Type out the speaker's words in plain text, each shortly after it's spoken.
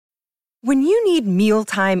When you need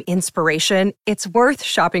mealtime inspiration, it's worth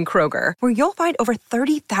shopping Kroger, where you'll find over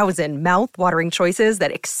 30,000 mouth-watering choices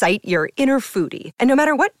that excite your inner foodie. And no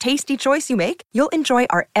matter what tasty choice you make, you'll enjoy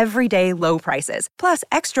our everyday low prices, plus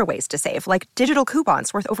extra ways to save, like digital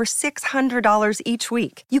coupons worth over $600 each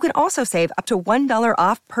week. You can also save up to $1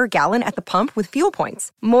 off per gallon at the pump with fuel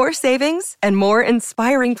points. More savings and more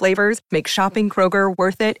inspiring flavors make shopping Kroger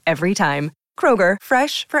worth it every time. Kroger,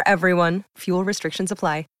 fresh for everyone. Fuel restrictions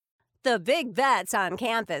apply. The Big Bets on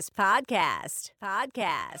Campus podcast. All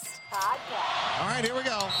right, here we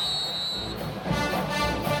go.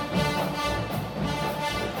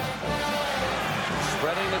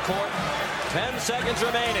 Spreading the court. 10 seconds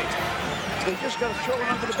remaining. They just got to throw it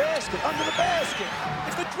under the basket.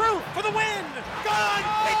 It's the Drew for the win. Gone.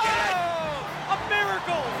 They did it. A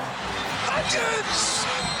miracle. Hutchins!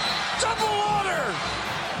 Double order!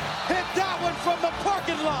 Hit that one from the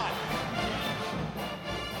parking lot.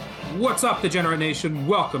 What's up, Degenerate Nation?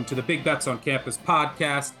 Welcome to the Big Bets on Campus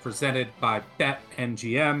podcast presented by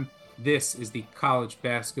BetMGM. This is the College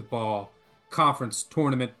Basketball Conference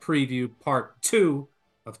Tournament Preview Part 2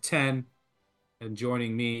 of 10. And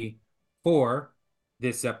joining me for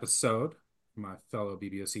this episode, my fellow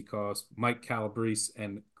BBOC co-hosts, Mike Calabrese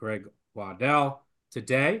and Greg Waddell.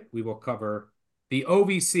 Today, we will cover the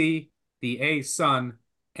OVC, the ASUN,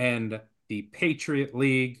 and the Patriot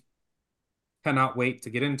League. Cannot wait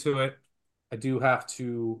to get into it. I do have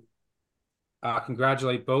to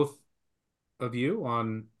congratulate both of you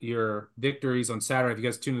on your victories on Saturday. If you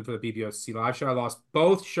guys tuned in for the BBOC live show, I lost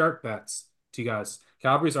both shirt bets to you guys.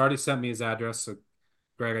 Calabrese already sent me his address. So,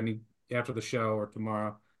 Greg, I need, after the show or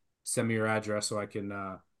tomorrow, send me your address so I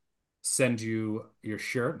can send you your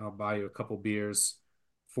shirt. And I'll buy you a couple beers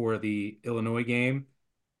for the Illinois game.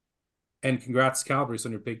 And congrats, Calabrese,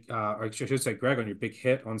 on your big, or I should say, Greg, on your big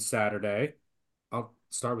hit on Saturday. I'll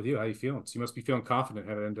start with you. How are you feeling? So you must be feeling confident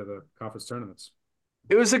headed into the conference tournaments.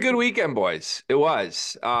 It was a good weekend, boys. It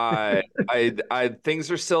was. I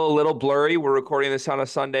things are still a little blurry. We're recording this on a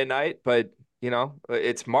Sunday night, but you know,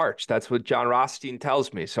 it's March. That's what John Rothstein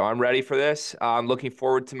tells me. So I'm ready for this. I'm looking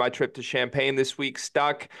forward to my trip to Champaign this week.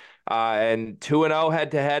 Stuck and 2-0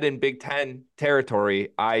 head-to-head in Big Ten territory.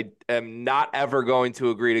 I am not ever going to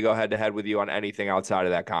agree to go head-to-head with you on anything outside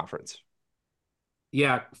of that conference.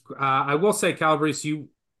 Yeah, I will say, Calabrese,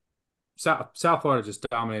 South Florida just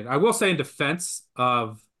dominated. I will say, in defense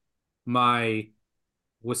of my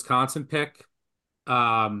Wisconsin pick,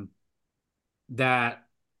 that,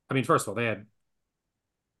 I mean, first of all, they had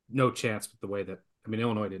no chance with the way that, I mean,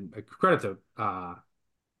 Illinois didn't. Credit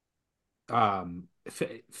to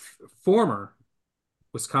former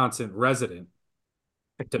Wisconsin resident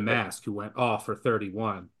Damask, who went off for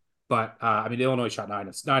 31. But, I mean, Illinois shot 9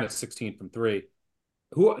 of 16 from three.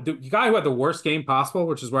 The guy who had the worst game possible,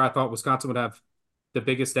 which is where I thought Wisconsin would have the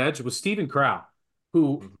biggest edge, was Steven Crowl,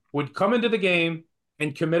 who would come into the game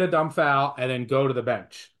and commit a dumb foul and then go to the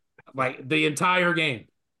bench like the entire game.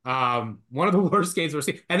 One of the worst games we've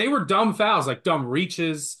seen. And they were dumb fouls, like dumb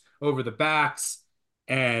reaches over the backs,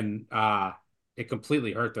 and it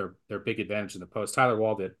completely hurt their big advantage in the post. Tyler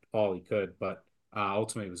Wall did all he could, but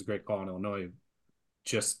ultimately it was a great call in Illinois.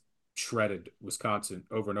 Just shredded Wisconsin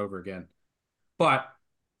over and over again. But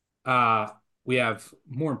we have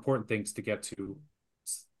more important things to get to.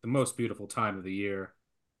 It's the most beautiful time of the year.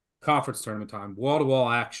 Conference tournament time, wall-to-wall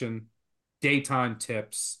action, daytime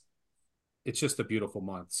tips. It's just a beautiful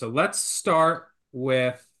month. So let's start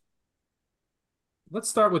with the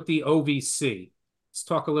OVC. Let's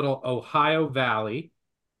talk a little Ohio Valley.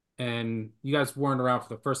 And you guys weren't around for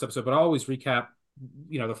the first episode, but I'll always recap,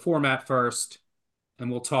 the format first,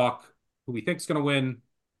 and we'll talk who we think is going to win,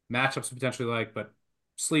 matchups potentially like, but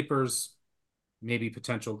sleepers, maybe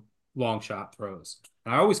potential long shot throws.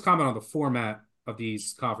 And I always comment on the format of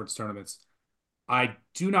these conference tournaments. I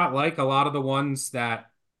do not like a lot of the ones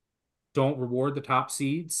that don't reward the top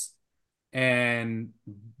seeds, and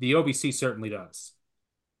the OVC certainly does.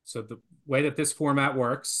 So the way that this format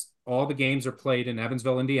works, all the games are played in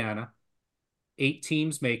Evansville, Indiana. 8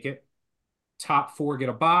 teams make it. Top 4 get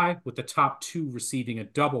a bye, with the top 2 receiving a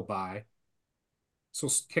double bye. So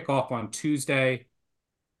we'll kick off on Tuesday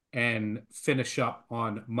and finish up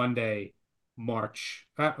on Monday, This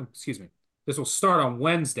will start on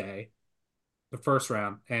Wednesday, the first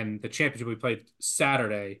round, and the championship we played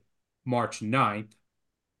Saturday, March 9th.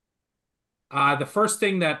 The first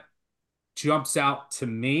thing that jumps out to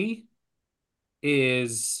me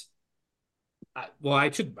is,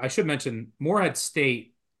 I should mention Morehead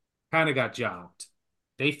State kind of got jobbed.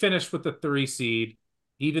 They finished with the 3 seed,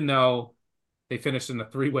 even though they finished in a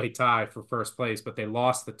 3-way tie for first place, but they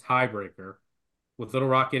lost the tiebreaker with Little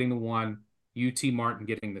Rock getting the 1, UT Martin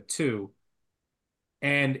getting the 2.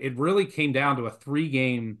 And it really came down to a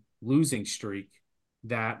 3-game losing streak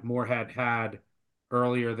that Moorhead had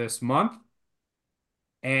earlier this month.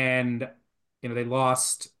 And, they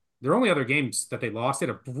lost their only other games that they lost. They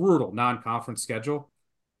had a brutal non-conference schedule.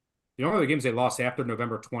 The only other games they lost after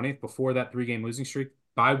November 20th, before that 3-game losing streak,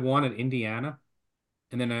 by 1 at Indiana,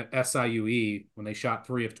 and then at SIUE when they shot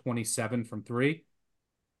 3 of 27 from 3.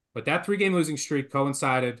 But that 3-game losing streak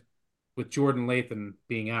coincided with Jordan Lathan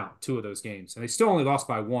being out 2 of those games. And they still only lost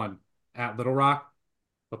by 1 at Little Rock.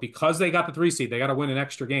 But because they got the 3 seed, they got to win an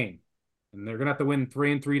extra game. And they're going to have to win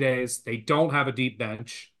 3 in 3 days. They don't have a deep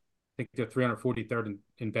bench. I think they're 343rd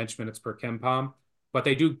in bench minutes per KenPom. But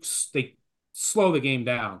they slow the game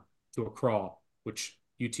down to a crawl, which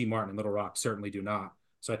UT Martin and Little Rock certainly do not.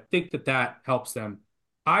 So I think that helps them.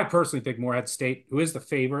 I personally think Morehead State, who is the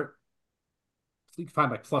favorite, you can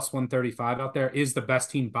find like plus 135 out there, is the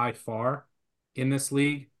best team by far in this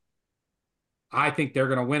league. I think they're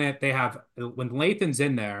going to win it. They have, when Lathan's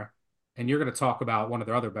in there, and you're going to talk about one of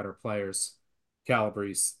their other better players,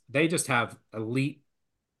 Calabrese, they just have elite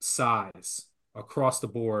size across the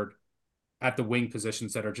board at the wing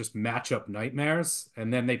positions that are just matchup nightmares.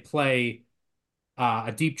 And then they play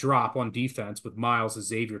a deep drop on defense with Miles, a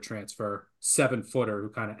Xavier transfer, 7-footer who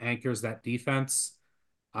kind of anchors that defense.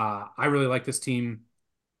 I really like this team.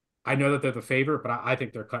 I know that they're the favorite, but I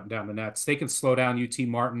think they're cutting down the nets. They can slow down UT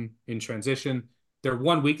Martin in transition. Their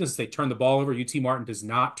one weakness is they turn the ball over. UT Martin does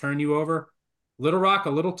not turn you over. Little Rock,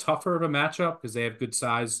 a little tougher of a matchup because they have good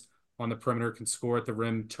size on the perimeter, can score at the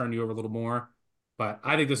rim, turn you over a little more. But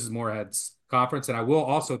I think this is Moorhead's conference. And I will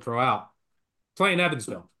also throw out playing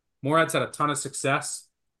Evansville. Moorhead's had a ton of success,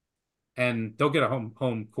 and they'll get a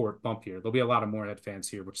home court bump here. There'll be a lot of Moorhead fans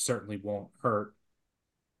here, which certainly won't hurt.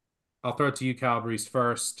 I'll throw it to you, Calabrese,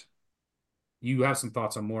 first. You have some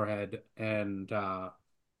thoughts on Moorhead, and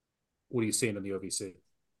what are you seeing in the OVC?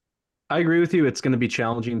 I agree with you. It's going to be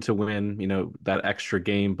challenging to win, that extra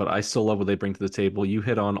game, but I still love what they bring to the table. You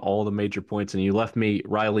hit on all the major points, and you left me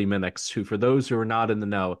Riley Minix, who, for those who are not in the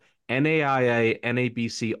know, NAIA,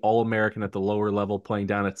 NABC All-American at the lower level, playing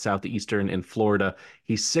down at Southeastern in Florida.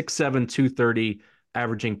 He's 6'7", 230,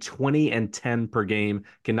 averaging 20 and 10 per game,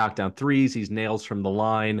 can knock down threes. He's nails from the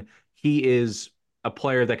line. He is a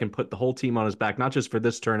player that can put the whole team on his back, not just for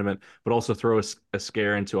this tournament, but also throw a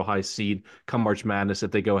scare into a high seed come March Madness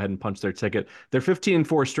if they go ahead and punch their ticket. They're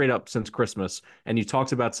 15-4 straight up since Christmas, and you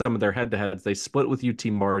talked about some of their head-to-heads. They split with UT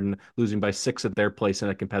Martin, losing by 6 at their place in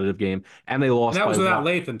a competitive game, and they lost. And that was without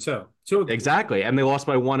Lathan, too. Exactly, and they lost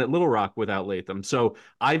by 1 at Little Rock without Latham. So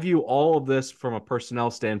I view all of this from a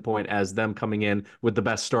personnel standpoint as them coming in with the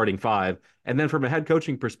best starting 5. And then from a head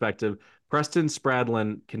coaching perspective, Preston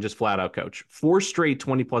Spradlin can just flat out coach. 4 straight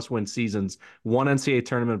 20-plus win seasons, 1 NCAA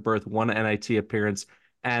tournament berth, 1 NIT appearance.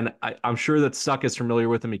 And I'm sure that Suck is familiar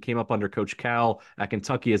with him. He came up under Coach Cal at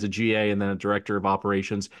Kentucky as a GA and then a director of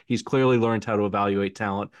operations. He's clearly learned how to evaluate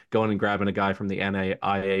talent, going and grabbing a guy from the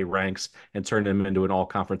NAIA ranks and turning him into an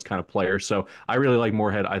all-conference kind of player. So I really like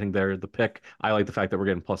Moorhead. I think they're the pick. I like the fact that we're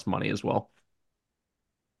getting plus money as well.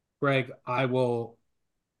 Greg, I will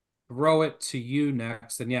throw it to you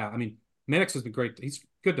next. And yeah, Minix has been great. He's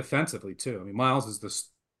good defensively too. Miles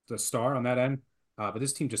is the star on that end, but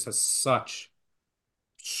this team just has such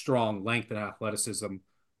strong length and athleticism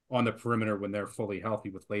on the perimeter when they're fully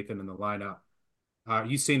healthy with Lathan in the lineup. Are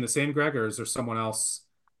you seeing the same, Greg, or is there someone else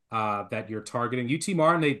that you're targeting? UT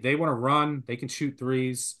Martin, they want to run, they can shoot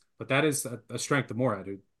threes, but that is a strength of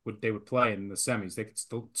Moorhead. They would play in the semis. They can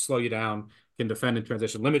still slow you down, can defend in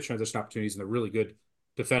transition, limit transition opportunities, and they're really good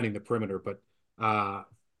defending the perimeter. But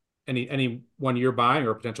any one you're buying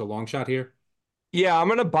or a potential long shot here? Yeah, I'm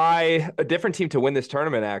going to buy a different team to win this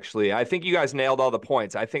tournament, actually. I think you guys nailed all the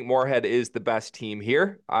points. I think Moorhead is the best team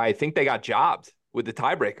here. I think they got jobbed with the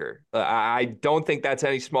tiebreaker. I don't think that's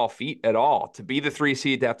any small feat at all. To be the 3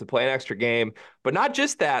 seed, to have to play an extra game. But not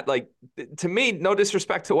just that. To me, no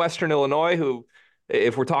disrespect to Western Illinois, who,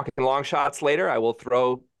 if we're talking long shots later, I will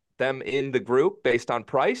throw them in the group based on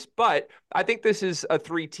price, but I think this is a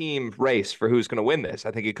 3-team race for who's going to win this.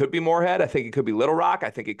 I think it could be Moorhead. I think it could be Little Rock.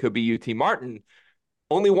 I think it could be UT Martin.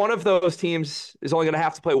 Only one of those teams is only going to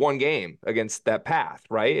have to play 1 game against that path,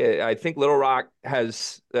 right? I think Little Rock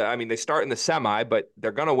has, they start in the semi, but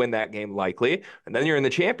they're going to win that game likely. And then you're in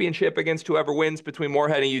the championship against whoever wins between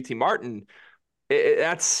Moorhead and UT Martin.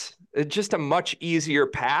 That's just a much easier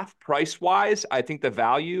path price-wise. I think the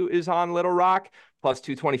value is on Little Rock. Plus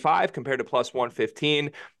 225 compared to plus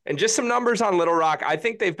 115. And just some numbers on Little Rock. I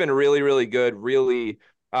think they've been really, really good,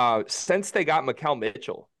 since they got Mikal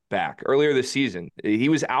Mitchell back earlier this season. He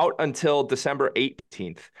was out until December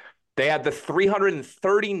 18th. They had the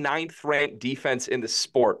 339th ranked defense in the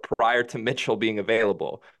sport prior to Mitchell being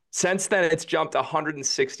available. Since then, it's jumped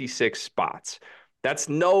 166 spots. That's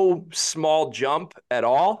no small jump at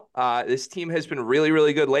all. This team has been really,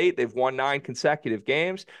 really good late. They've won 9 consecutive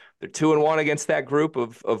games. They're 2-1 against that group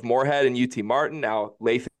of Moorhead and UT Martin. Now,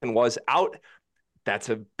 Lathan was out. That's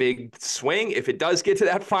a big swing. If it does get to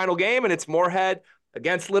that final game and it's Moorhead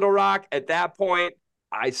against Little Rock, at that point,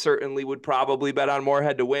 I certainly would probably bet on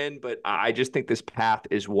Moorhead to win, but I just think this path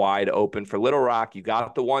is wide open for Little Rock. You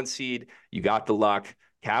got the 1 seed. You got the luck.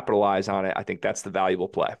 Capitalize on it. I think that's the valuable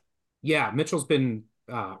play. Yeah, Mitchell's been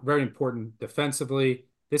very important defensively.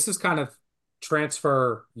 This is kind of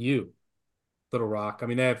transfer Little Rock. I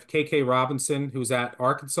mean, they have KK Robinson, who's at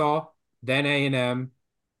Arkansas, then A&M,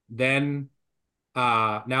 then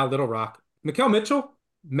now Little Rock. Mikael Mitchell,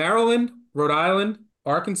 Maryland, Rhode Island,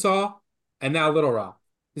 Arkansas, and now Little Rock.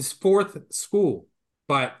 His 4th school.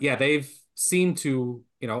 But yeah, they've seemed to,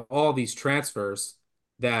 all these transfers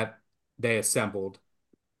that they assembled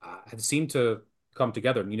have seemed to come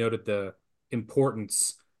together. And you noted the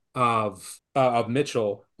importance of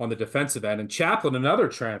Mitchell on the defensive end. And Chaplin, another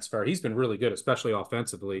transfer, he's been really good, especially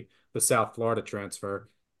offensively, the South Florida transfer.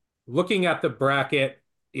 Looking at the bracket,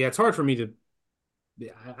 yeah, it's hard for me to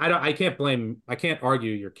I can't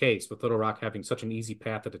argue your case with Little Rock having such an easy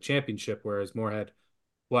path to the championship, whereas Moorhead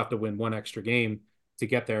will have to win 1 extra game to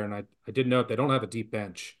get there. And I did note they don't have a deep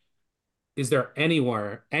bench. Is there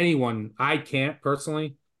anyone I can't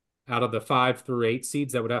personally, out of the 5 through 8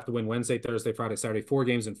 seeds that would have to win Wednesday, Thursday, Friday, Saturday, 4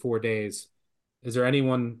 games in 4 days? Is there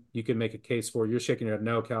anyone you can make a case for? You're shaking your head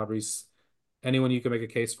no, Calabrese. Anyone you can make a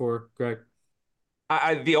case for, Greg?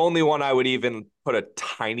 The only one I would even put a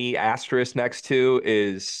tiny asterisk next to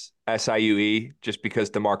is SIUE, just because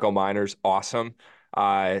DeMarco Minor's awesome.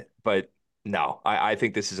 But no, I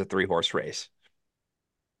think this is a 3-horse race.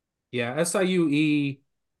 Yeah, SIUE,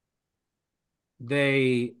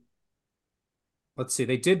 they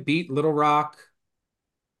did beat Little Rock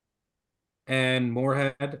and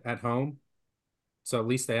Moorhead at home. So at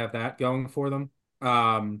least they have that going for them.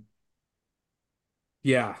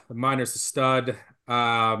 Yeah, the Minor's a stud.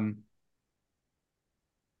 Rayshawn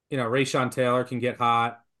Taylor can get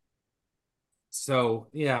hot. So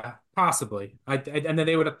yeah, possibly. And then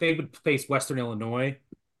they would face Western Illinois,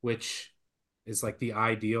 which is like the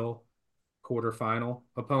ideal quarterfinal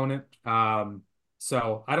opponent.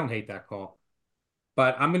 So I don't hate that call.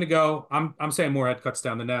 But I'm saying Moorhead cuts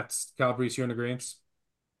down the nets. Calabrese, you're in agreement?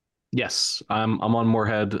 Yes, I'm on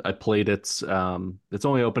Moorhead. I played it. It's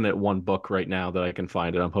only open at 1 book right now that I can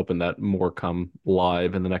find it. I'm hoping that more come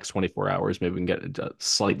live in the next 24 hours. Maybe we can get a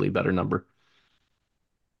slightly better number.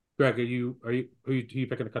 Greg, who are you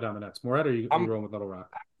picking to cut down the nets? Moorhead, or are you rolling with Little Rock?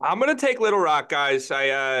 I'm going to take Little Rock, guys.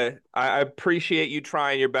 I appreciate you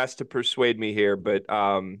trying your best to persuade me here, but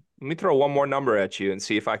let me throw one more number at you and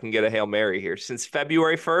see if I can get a Hail Mary here. Since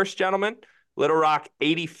February 1st, gentlemen, Little Rock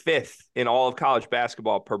 85th in all of college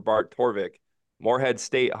basketball per Bart Torvik. Moorhead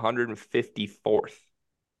State 154th. I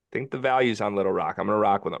think the value's on Little Rock. I'm going to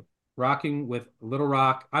rock with them. Rocking with Little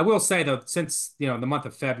Rock. I will say, though, since, the month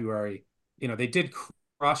of February, they did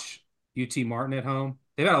crush UT Martin at home.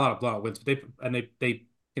 They've had a lot of blowout wins, but they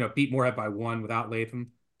beat Moorhead by 1 without Lathan.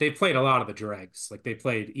 They played a lot of the dregs. Like they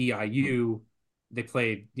played EIU. They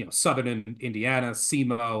played, Southern Indiana,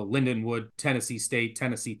 SEMO, Lindenwood, Tennessee State,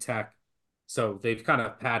 Tennessee Tech. So they've kind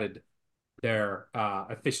of padded their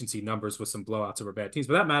efficiency numbers with some blowouts over bad teams,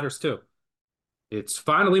 but that matters too. It's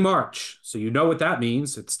finally March, so you know what that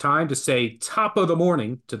means. It's time to say top of the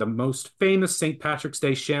morning to the most famous St. Patrick's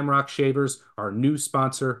Day Shamrock Shavers, our new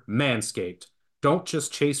sponsor, Manscaped. Don't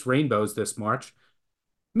just chase rainbows this March.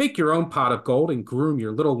 Make your own pot of gold and groom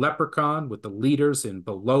your little leprechaun with the leaders in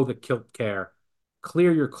below-the-kilt care.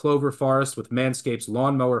 Clear your clover forest with Manscaped's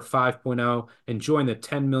Lawnmower 5.0 and join the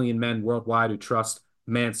 10 million men worldwide who trust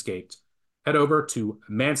Manscaped. Head over to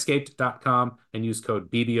manscaped.com and use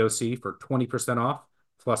code BBOC for 20% off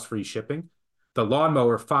plus free shipping. The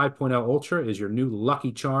Lawnmower 5.0 Ultra is your new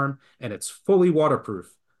lucky charm, and it's fully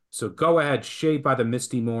waterproof. So go ahead, shave by the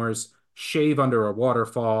misty moors, shave under a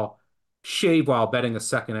waterfall, shave while betting a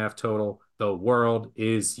second half total. The world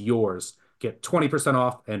is yours. Get 20%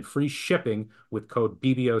 off and free shipping with code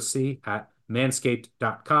BBOC at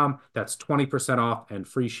manscaped.com. That's 20% off and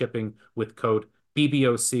free shipping with code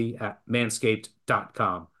BBOC at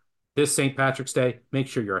manscaped.com. This St. Patrick's Day, make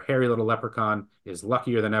sure your hairy little leprechaun is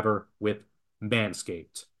luckier than ever with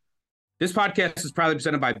Manscaped. This podcast is proudly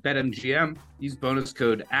presented by BetMGM. Use bonus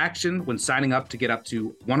code ACTION when signing up to get up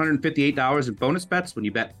to $158 in bonus bets when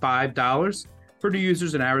you bet $5. For new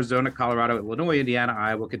users in Arizona, Colorado, Illinois, Indiana,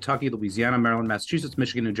 Iowa, Kentucky, Louisiana, Maryland, Massachusetts,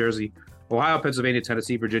 Michigan, New Jersey, Ohio, Pennsylvania,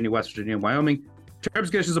 Tennessee, Virginia, West Virginia, and Wyoming. Terms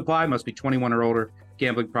and conditions apply. Must be 21 or older.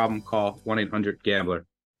 Gambling problem? Call 1-800-GAMBLER.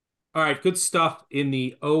 All right, good stuff in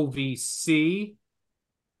the OVC.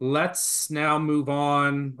 Let's now move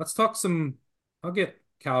on. Let's talk some. I'll get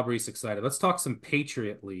Calabrese excited. Let's talk some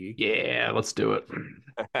Patriot League. Yeah, let's do it.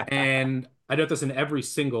 And I note this in every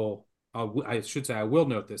single. I should say I will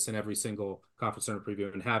note this in every single conference center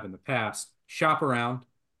preview and have in the past. Shop around.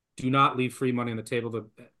 Do not leave free money on the table.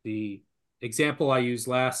 The example I used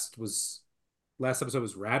last episode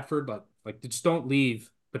was Radford, but like just don't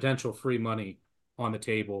leave potential free money on the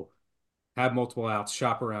table. Have multiple outs.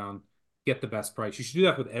 Shop around. Get the best price. You should do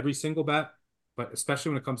that with every single bet, but especially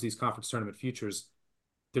when it comes to these conference tournament futures,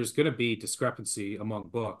 there's going to be discrepancy among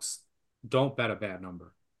books. Don't bet a bad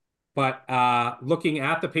number. But looking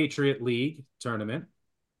at the Patriot League tournament,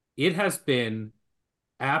 it has been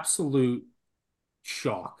absolute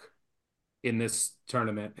shock in this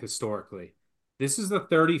tournament historically. This is the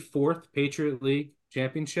 34th Patriot League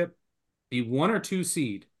championship. The 1 or 2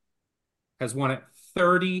 seed has won it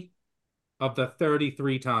 30 of the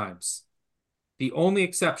 33 times. The only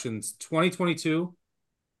exceptions, 2022,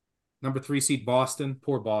 number 3 seed Boston.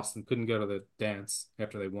 Poor Boston. Couldn't go to the dance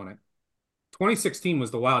after they won it. 2016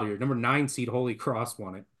 was the wild year. Number 9 seed Holy Cross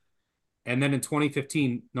won it. And then in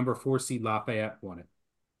 2015, number 4 seed Lafayette won it.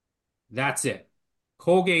 That's it.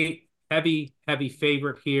 Colgate, heavy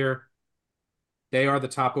favorite here. They are the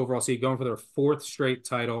top overall seed, going for their 4th straight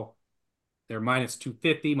title. They're minus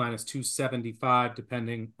 250, minus 275,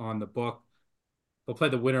 depending on the book. They'll play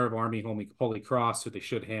the winner of Army Holy Cross, who they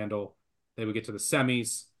should handle. They would get to the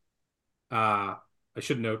semis. I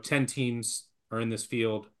should note 10 teams are in this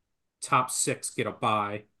field. Top 6 get a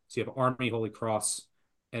bye. So you have Army Holy Cross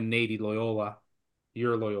and Navy Loyola.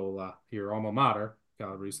 Your alma mater,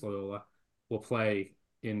 Calabrese Loyola, will play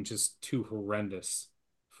in just 2 horrendous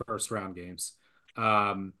first round games.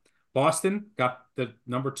 Boston got the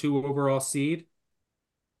number 2 overall seed.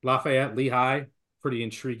 Lafayette, Lehigh, pretty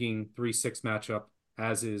intriguing 3-6 matchup,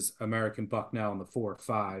 as is American Bucknell in the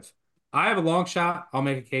 4-5. I have a long shot I'll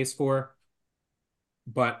make a case for,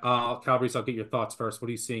 but Calabrese, I'll get your thoughts first. What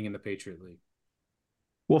are you seeing in the Patriot League?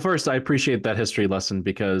 Well, first, I appreciate that history lesson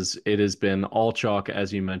because it has been all chalk,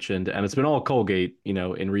 as you mentioned, and it's been all Colgate,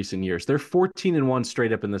 in recent years. They're 14-1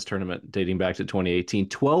 straight up in this tournament, dating back to 2018,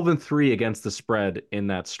 12-3 against the spread in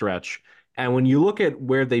that stretch. And when you look at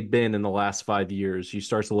where they've been in the last 5 years, you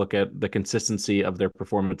start to look at the consistency of their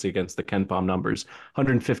performance against the KenPom numbers.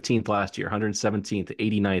 115th last year, 117th,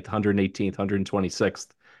 89th, 118th, 126th.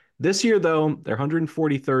 This year, though, they're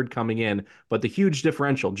 143rd coming in, but the huge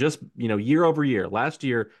differential, just, year over year. Last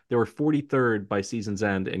year, they were 43rd by season's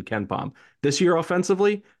end in KenPom. This year,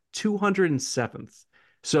 offensively, 207th.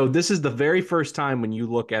 So this is the very first time when you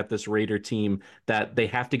look at this Raider team that they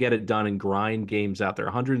have to get it done and grind games out.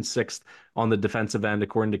 They're 106th on the defensive end,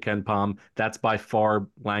 according to KenPom. That's by far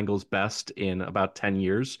Langle's best in about 10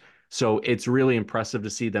 years. So it's really impressive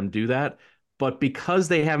to see them do that. But because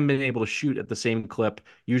they haven't been able to shoot at the same clip,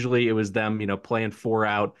 usually it was them, playing 4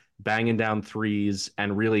 out, banging down threes,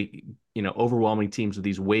 and really, overwhelming teams with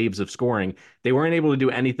these waves of scoring. They weren't able to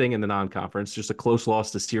do anything in the non-conference, just a close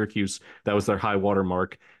loss to Syracuse. That was their high water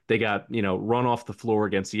mark. They got, run off the floor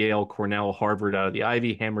against Yale, Cornell, Harvard out of the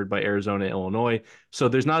Ivy, hammered by Arizona, Illinois. So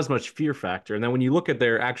there's not as much fear factor. And then when you look at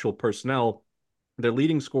their actual personnel, their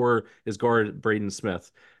leading scorer is guard Braden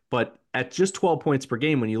Smith. But at just 12 points per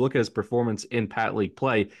game, when you look at his performance in Pat League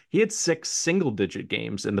play, he had 6 single-digit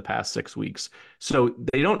games in the past 6 weeks. So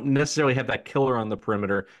they don't necessarily have that killer on the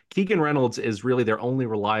perimeter. Keegan Reynolds is really their only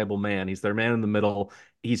reliable man. He's their man in the middle.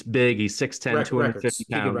 He's big. He's 6'10", 250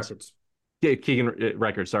 pounds. Keegan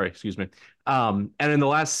Records, sorry, excuse me. And in the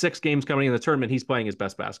last 6 games coming in the tournament, he's playing his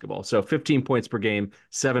best basketball. So 15 points per game,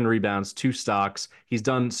 7 rebounds, 2 stocks. He's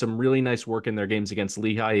done some really nice work in their games against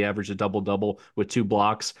Lehigh. He averaged a double-double with 2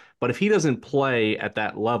 blocks. But if he doesn't play at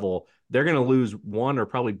that level, they're going to lose one or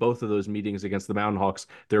probably both of those meetings against the Mountain Hawks.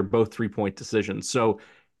 They're both 3-point decisions. So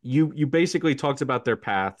you basically talked about their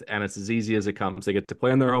path, and it's as easy as it comes. They get to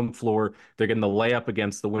play on their home floor. They're getting the layup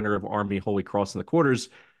against the winner of Army Holy Cross in the quarters.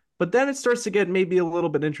 But then it starts to get maybe a little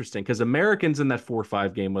bit interesting because Americans in that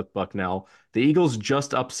 4-5 game with Bucknell, the Eagles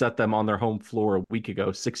just upset them on their home floor a week ago,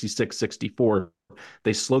 66-64.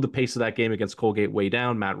 They slowed the pace of that game against Colgate way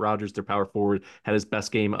down. Matt Rogers, their power forward, had his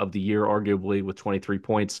best game of the year, arguably, with 23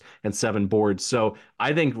 points and 7 boards. So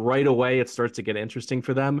I think right away it starts to get interesting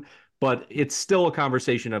for them. but it's still a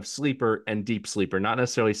conversation of sleeper and deep sleeper, not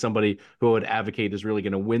necessarily somebody who I would advocate is really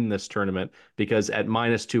going to win this tournament, because at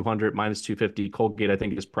minus 200, minus 250, Colgate, I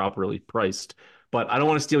think, is properly priced. But I don't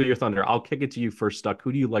want to steal your thunder. I'll kick it to you first, Stuck.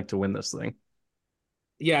 Who do you like to win this thing?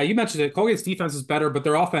 Yeah, you mentioned it. Colgate's defense is better, but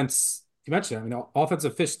their offense, you mentioned it. I mean,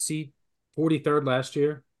 offensive efficiency, 43rd last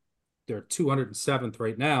year. They're 207th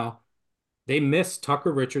right now. They missed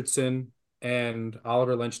Tucker Richardson and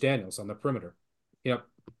Oliver Lynch-Daniels on the perimeter. You know,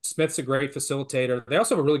 Smith's a great facilitator. They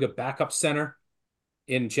also have a really good backup center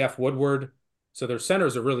in Jeff Woodward. So their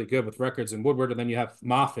centers are really good with records in Woodward. And then you have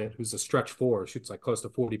Moffitt, who's a stretch four, shoots like close to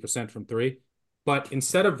 40% from three. But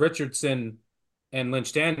instead of Richardson and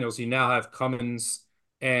Lynch-Daniels, you now have Cummins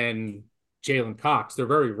and Jalen Cox. They're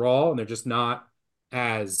very raw, and they're just not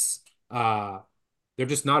as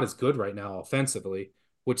good right now offensively,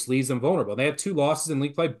 which leaves them vulnerable. They have 2 losses in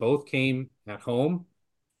league play. Both came at home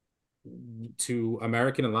to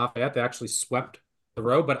American and Lafayette. They actually swept the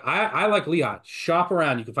road. But I like Lehigh. Shop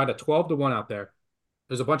around. You can find a 12-1 out there.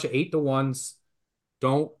 There's a bunch of 8-1s.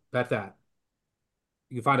 Don't bet that.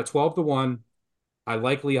 You can find a 12-1. I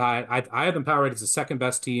like Lehigh. I have them power rated as the second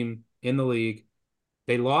best team in the league.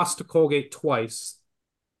 They lost to Colgate twice,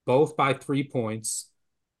 both by 3 points.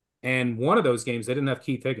 And one of those games, they didn't have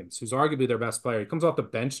Keith Higgins, who's arguably their best player. He comes off the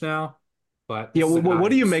bench now, but yeah. Well,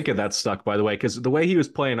 what do you make of that, Stuck, by the way? Because the way he was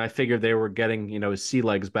playing, I figured they were getting, his sea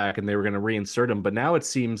legs back and they were going to reinsert him. But now it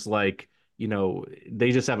seems like,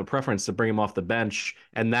 they just have a preference to bring him off the bench.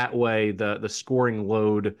 And that way the scoring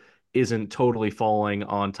load isn't totally falling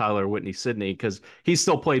on Tyler Whitney-Sydney, because he's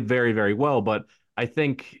still played very, very well. But I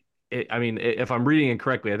think, if I'm reading it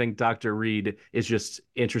correctly, I think Dr. Reed is just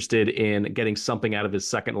interested in getting something out of his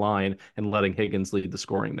second line and letting Higgins lead the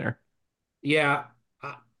scoring there. Yeah,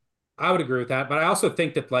 I would agree with that. But I also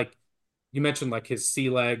think that, like you mentioned, like his sea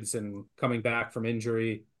legs and coming back from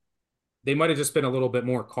injury, they might have just been a little bit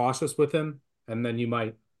more cautious with him. And then you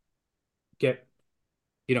might get,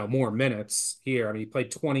 more minutes here. I mean, he played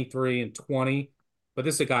 23 and 20, but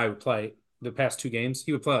this is a guy who played the past 2 games.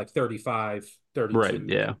 He would play like 35, 32. Right,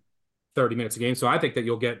 yeah. 30 minutes a game. So I think that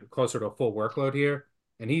you'll get closer to a full workload here.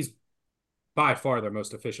 And he's by far their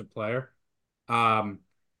most efficient player. And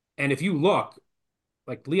if you look,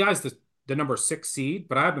 like Lehigh's the number 6 seed,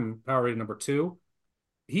 but I have him power rated number 2.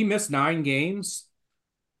 He missed 9 games.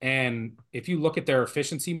 And if you look at their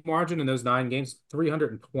efficiency margin in those 9 games,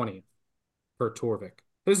 320 per Torvik.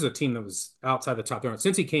 This is a team that was outside the top 300.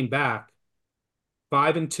 Since he came back,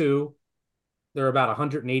 5-2, they're about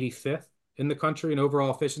 185th in the country in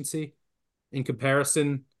overall efficiency. In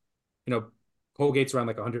comparison, Colgate's around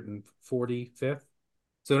like 145th.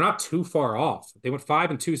 So they're not too far off. They went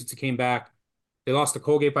 5-2 since he came back. They lost to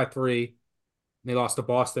Colgate by 3. And they lost to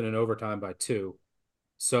Boston in overtime by 2.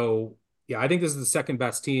 So, yeah, I think this is the second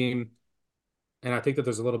best team. And I think that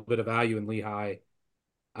there's a little bit of value in Lehigh.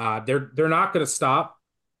 They're not going to stop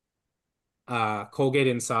Colgate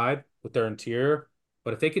inside with their interior.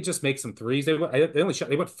 But if they could just make some threes, they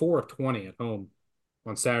went 4 of 20 at home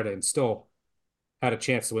on Saturday and still had a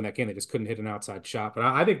chance to win that game. They just couldn't hit an outside shot. But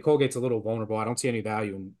I think Colgate's a little vulnerable. I don't see any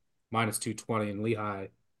value in minus 220, and Lehigh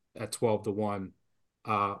at 12-1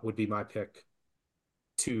 would be my pick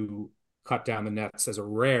to cut down the nets as a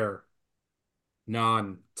rare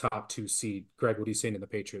non-top 2 seed. Greg, what are you saying in the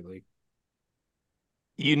Patriot League?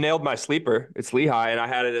 You nailed my sleeper. It's Lehigh, and I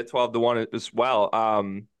had it at 12-1 as well.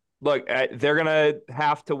 Look, they're going to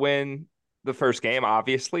have to win the first game,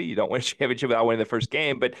 obviously. You don't win a championship without winning the first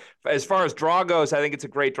game. But as far as draw goes, I think it's a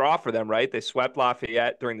great draw for them, right? They swept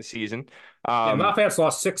Lafayette during the season. Lafayette's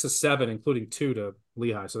lost 6 of 7, including 2 to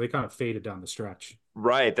Lehigh. So they kind of faded down the stretch.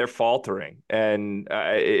 Right. They're faltering. And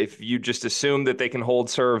if you just assume that they can hold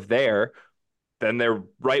serve there, then they're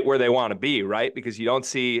right where they want to be, right? Because you don't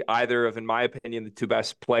see either of, in my opinion, the 2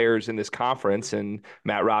 best players in this conference, and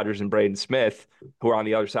Matt Rogers and Braden Smith, who are on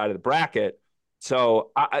the other side of the bracket. So,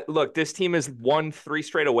 look, this team has won 3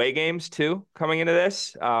 straight away games, too, coming into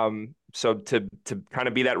this. So to kind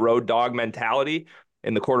of be that road dog mentality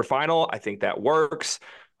in the quarterfinal, I think that works.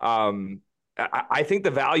 I think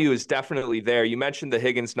the value is definitely there. You mentioned the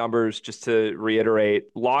Higgins numbers, just to reiterate.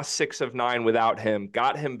 Lost 6 of 9 without him,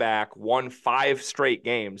 got him back, won 5 straight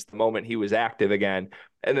games the moment he was active again.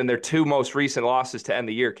 And then their 2 most recent losses to end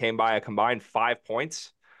the year came by a combined 5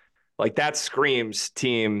 points. Like, that screams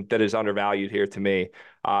team that is undervalued here to me.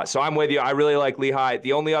 So I'm with you. I really like Lehigh.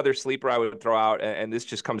 The only other sleeper I would throw out, and this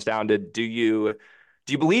just comes down to, do you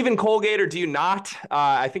believe in Colgate or do you not?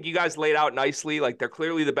 I think you guys laid out nicely. Like, they're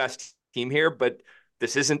clearly the best team here, but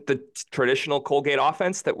this isn't the traditional Colgate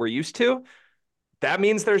offense that we're used to. That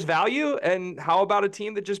means there's value. And how about a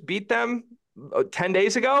team that just beat them 10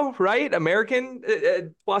 days ago, right? American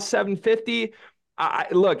plus 750.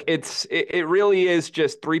 Look, it really is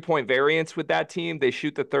just 3-point variance with that team. They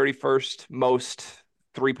shoot the 31st most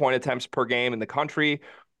 3-point attempts per game in the country.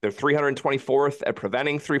 They're 324th at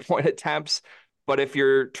preventing 3-point attempts. But if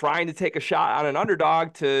you're trying to take a shot on an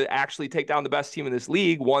underdog to actually take down the best team in this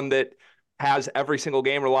league, one that has every single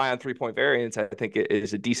game rely on 3-point variance, I think it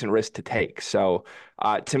is a decent risk to take. So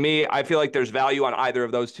to me, I feel like there's value on either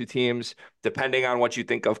of those two teams, depending on what you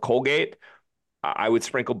think of Colgate. I would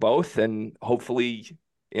sprinkle both, and hopefully,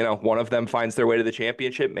 one of them finds their way to the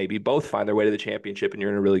championship. Maybe both find their way to the championship, and you're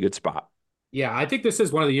in a really good spot. Yeah, I think this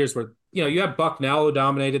is one of the years where, you have Bucknell who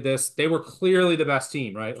dominated this. They were clearly the best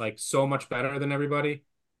team, right? Like so much better than everybody.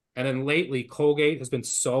 And then lately, Colgate has been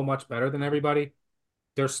so much better than everybody.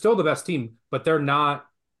 They're still the best team, but they're not,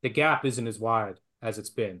 the gap isn't as wide as it's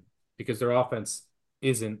been because their offense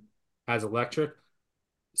isn't as electric.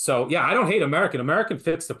 So yeah, I don't hate American. American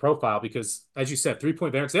fits the profile because, as you said,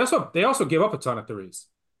 3-point variance. They also give up a ton of threes.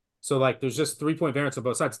 So like there's just 3-point variance on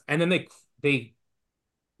both sides. And then they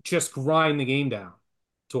just grind the game down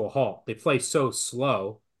to a halt. They play so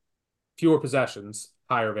slow, fewer possessions,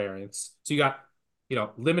 higher variance. So you got,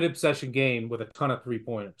 limited possession game with a ton of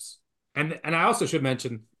 3-pointers. And I also should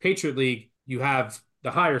mention, Patriot League, you have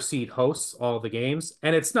the higher seed hosts all the games.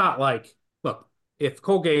 And it's not like, look, if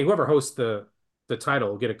Colgate, whoever hosts the title,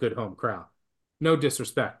 will get a good home crowd. No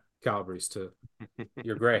disrespect, Calabrese, to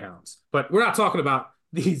your Greyhounds. But we're not talking about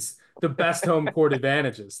the best home court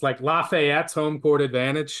advantages. Like Lafayette's home court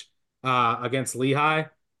advantage against Lehigh.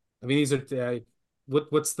 I mean, these are,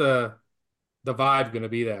 what's the vibe going to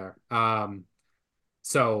be there?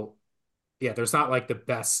 So, yeah, there's not like the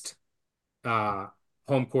best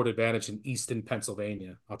home court advantage in Easton,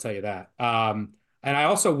 Pennsylvania. I'll tell you that. And I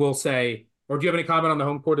also will say, or do you have any comment on the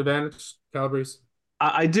home court advantage, Calabrese?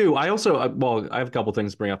 I do. I also, I have a couple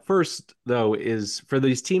things to bring up. First, though, is for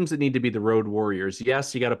these teams that need to be the road warriors,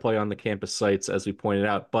 yes, you got to play on the campus sites, as we pointed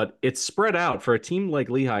out, but it's spread out. For a team like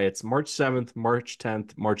Lehigh, it's March 7th, March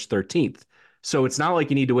 10th, March 13th. So it's not like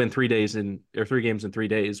you need to win 3 games in 3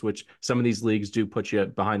 days, which some of these leagues do put you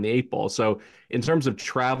behind the 8 ball. So in terms of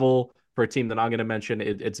travel for a team that I'm going to mention,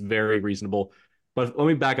 it's very reasonable. But let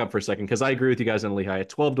me back up for a second, because I agree with you guys on Lehigh. At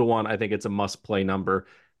 12-1, I think it's a must-play number.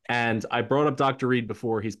 And I brought up Dr. Reed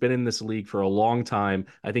before. He's been in this league for a long time.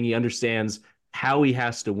 I think he understands how he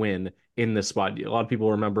has to win in this spot. A lot of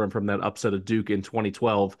people remember him from that upset of Duke in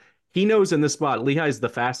 2012. He knows in this spot, Lehigh is the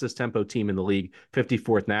fastest tempo team in the league,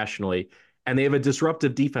 54th nationally. And they have a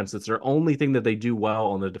disruptive defense. That's their only thing that they do well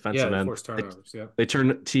on the defensive end. Force turnovers, They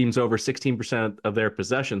turn teams over 16% of their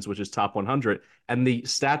possessions, which is top 100. And the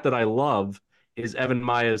stat that I love is Evan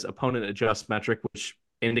Maya's opponent adjust metric, which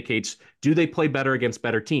indicates, do they play better against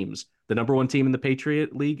better teams? The number one team in the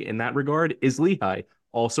Patriot League in that regard is Lehigh.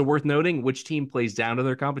 Also worth noting, which team plays down to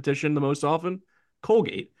their competition the most often?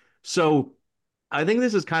 Colgate. So I think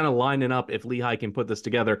this is kind of lining up if Lehigh can put this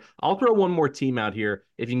together. I'll throw one more team out here.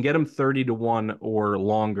 If you can get them 30-1 or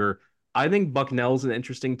longer, I think Bucknell's an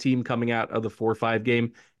interesting team coming out of the 4-5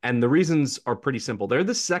 game. And the reasons are pretty simple. They're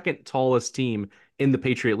the second tallest team in the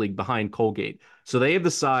Patriot League behind Colgate. So they have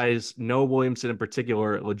the size. Noah Williamson in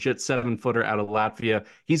particular, legit 7-footer out of Latvia.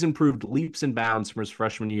 He's improved leaps and bounds from his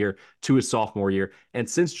freshman year to his sophomore year. And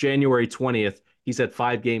since January 20th, he's had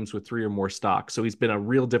 5 games with 3 or more stocks. So he's been a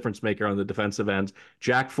real difference maker on the defensive end.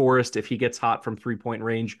 Jack Forrest, if he gets hot from 3-point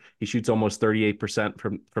range, he shoots almost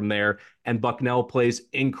 38% from there. And Bucknell plays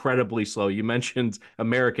incredibly slow. You mentioned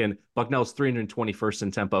American. Bucknell's 321st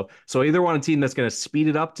in tempo. So either want a team that's going to speed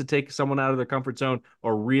it up to take someone out of their comfort zone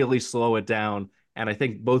or really slow it down. And I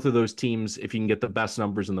think both of those teams, if you can get the best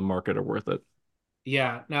numbers in the market, are worth it.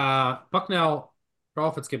 Yeah. Bucknell, their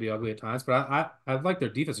offense can be ugly at times, but I like their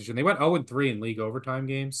defense. They went 0-3 in league overtime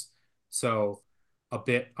games. So a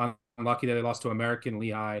bit unlucky that they lost to American,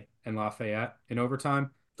 Lehigh, and Lafayette in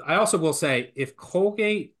overtime. I also will say, if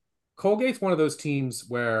Colgate's one of those teams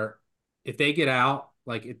where if they get out,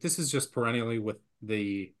 like if this is just perennially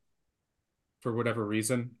for whatever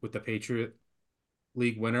reason, with the Patriot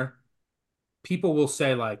League winner, people will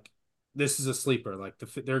say like, this is a sleeper. Like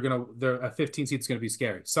they're a 15 seed is going to be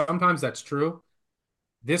scary. Sometimes that's true.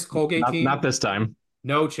 This Colgate team, not this time.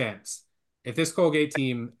 No chance. If this Colgate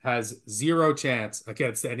team has 0 chance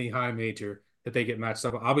against any high major that they get matched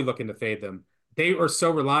up, I'll be looking to fade them. They are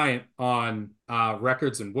so reliant on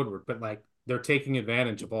records and Woodward, but like they're taking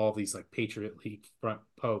advantage of all of these like Patriot League front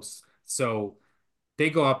posts. So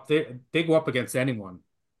they go up against anyone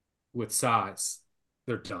with size,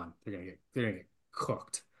 they're done. They're gonna get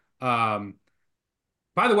cooked. By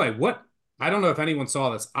the way, I don't know if anyone saw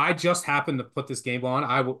this. I just happened to put this game on.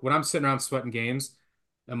 When I'm sitting around sweating games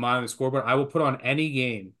and monitoring the scoreboard, I will put on any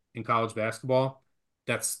game in college basketball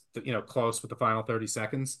that's close with the final 30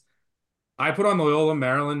 seconds. I put on Loyola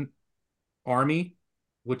Maryland Army,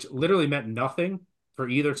 which literally meant nothing for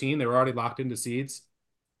either team. They were already locked into seeds.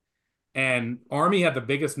 And Army had the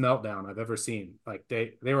biggest meltdown I've ever seen. Like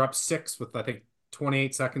they were up 6 with I think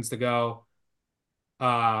 28 seconds to go.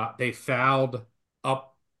 They fouled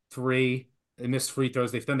up 3. They missed free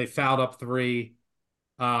throws. They fouled up 3.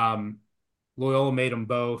 Loyola made them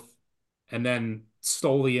both, and then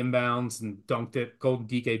stole the inbounds and dunked it. Golden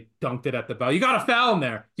DK dunked it at the bell. You got to foul him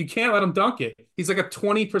there. You can't let him dunk it. He's like a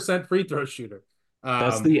 20% free throw shooter.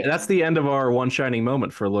 That's the end of our one shining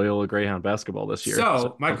moment for Loyola Greyhound basketball this year.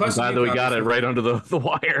 So my question, I'm glad that we got it right under the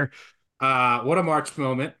wire. What a March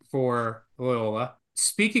moment for Loyola.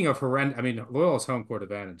 Speaking of horrendous, I mean, Loyola's home court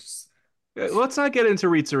advantage. Let's not get into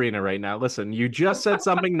Reitz Arena right now. Listen, you just said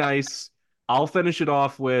something nice. I'll finish it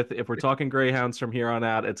off with, if we're talking Greyhounds from here on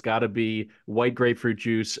out, it's got to be white grapefruit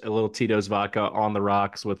juice, a little Tito's vodka on the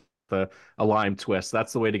rocks with a lime twist.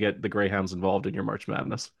 That's the way to get the Greyhounds involved in your March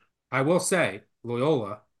Madness. I will say,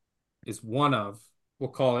 Loyola is one of, we'll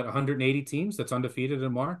call it 180 teams that's undefeated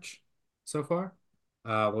in March so far.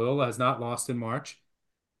 Loyola has not lost in March.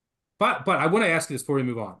 But I want to ask you this before we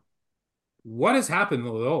move on. What has happened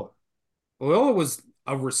to Loyola? Loyola was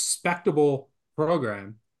a respectable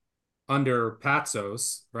program under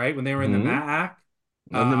Patsos, right? When they were in the MAAC.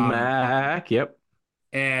 On the MAAC, yep.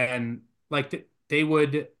 And like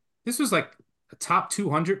this was like a top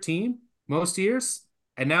 200 team most years.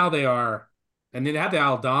 And now they are, and they had the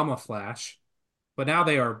Aldama flash, but now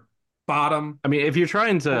they are bottom. I mean, if you're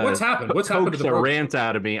trying to what's happened to the rant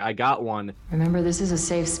out of me, I got one. Remember, this is a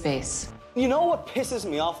safe space. You know what pisses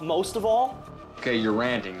me off most of all? Okay, you're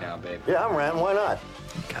ranting now, babe. Yeah, I'm ranting. Why not?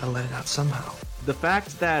 Gotta let it out somehow. The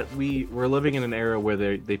fact that we were living in an era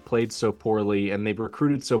where they played so poorly and they've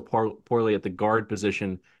recruited so poorly at the guard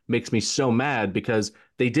position makes me so mad, because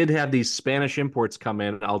they did have these Spanish imports come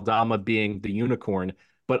in, Aldama being the unicorn,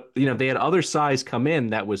 but they had other size come in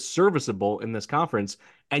that was serviceable in this conference.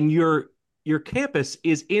 And your campus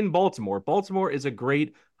is in Baltimore. Baltimore is a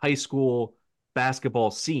great high school basketball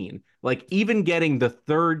scene. Like, even getting the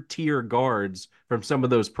third tier guards from some of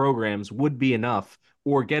those programs would be enough,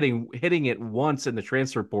 or hitting it once in the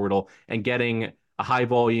transfer portal and getting a high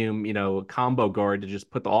volume, combo guard to just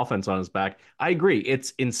put the offense on his back. I agree.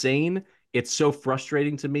 It's insane. It's so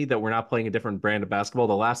frustrating to me that we're not playing a different brand of basketball.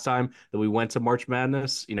 The last time that we went to March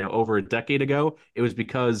Madness, over a decade ago, it was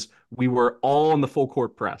because we were all in the full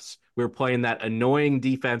court press. We were playing that annoying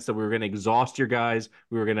defense that we were going to exhaust your guys.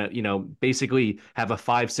 We were going to, basically have a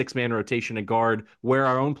 5-6 man rotation to guard, wear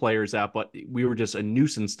our own players out, but we were just a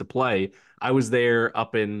nuisance to play. I was there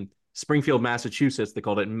up in Springfield, Massachusetts. They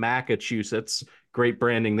called it Massachusetts. Great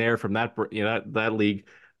branding there from that league.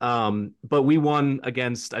 But we won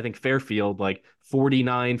against, I think, Fairfield like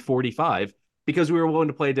 49-45 because we were willing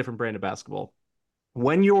to play a different brand of basketball.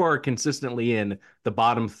 When you're consistently in the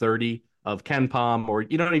bottom 30 of KenPom, or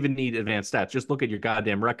you don't even need advanced stats, just look at your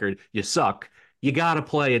goddamn record, you suck. You got to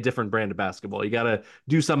play a different brand of basketball. You got to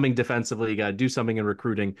do something defensively. You got to do something in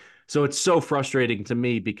recruiting. So it's so frustrating to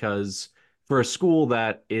me, because for a school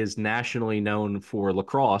that is nationally known for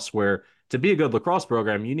lacrosse, where to be a good lacrosse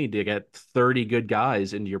program, you need to get 30 good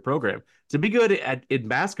guys into your program. To be good in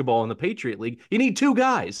basketball in the Patriot League, you need 2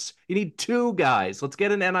 guys. You need 2 guys. Let's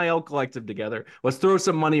get an NIL collective together. Let's throw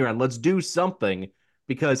some money around. Let's do something,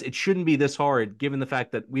 because it shouldn't be this hard, given the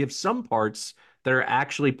fact that we have some parts that are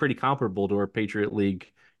actually pretty comparable to our Patriot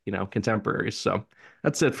League, contemporaries. So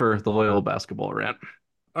that's it for the Loyola basketball rant.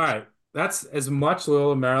 All right. That's as much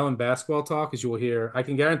Loyola Maryland basketball talk as you will hear. I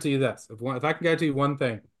can guarantee you this. If I can guarantee you one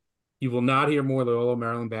thing, you will not hear more Loyola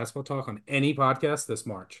Maryland basketball talk on any podcast this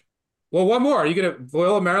March. Well, one more. Are you going to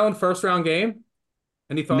Loyola Maryland first round game?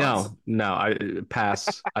 Any thoughts? No, I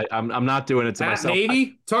pass. I'm not doing it to myself.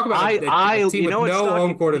 Navy? Talk about a team with no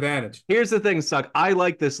home court advantage. Here's the thing, Suck. I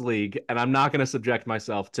like this league, and I'm not going to subject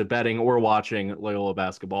myself to betting or watching Loyola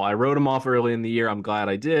basketball. I wrote them off early in the year. I'm glad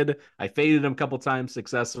I did. I faded them a couple times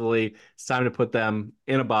successfully. It's time to put them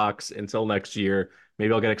in a box until next year.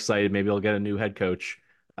 Maybe I'll get excited. Maybe I'll get a new head coach.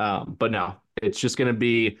 But no, it's just going to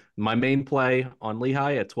be my main play on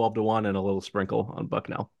Lehigh at 12-1 and a little sprinkle on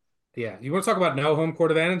Bucknell. Yeah, you want to talk about no home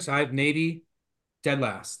court advantage? I have Navy dead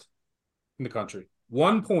last in the country.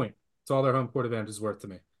 1 point. That's all their home court advantage is worth to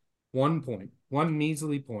me. 1 point. 1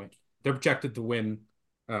 measly point. They're projected to win,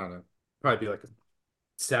 I don't know, probably be like a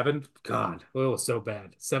 7. God, Loyola's so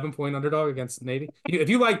bad. 7-point underdog against Navy. If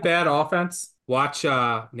you like bad offense, watch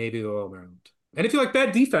Navy Loyola Maryland. And if you like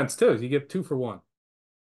bad defense too, you get 2 for 1.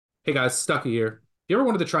 Hey guys, Stucky here. If you ever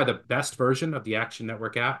wanted to try the best version of the Action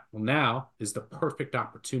Network app, well, now is the perfect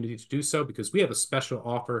opportunity to do so because we have a special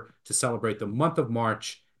offer to celebrate the month of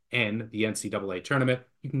March and the NCAA tournament.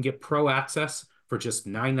 You can get pro access for just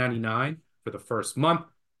 $9.99 for the first month.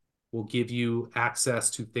 We'll give you access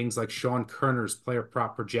to things like Sean Kerner's player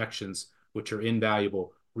prop projections, which are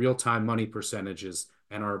invaluable, real-time money percentages,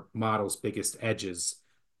 and our model's biggest edges,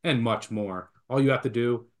 and much more. All you have to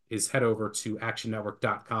do is head over to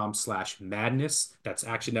actionnetwork.com/madness. That's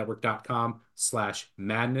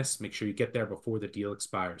actionnetwork.com/madness. Make sure you get there before the deal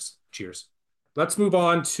expires. Cheers. Let's move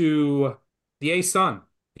on to the ASUN,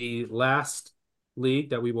 the last league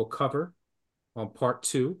that we will cover on part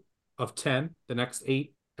 2 of 10. The next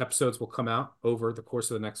 8 episodes will come out over the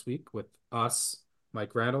course of the next week with us,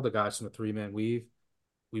 Mike Randall, the guys from the 3-Man Weave.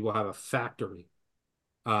 We will have a factory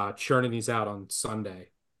churning these out on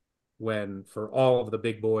Sunday when for all of the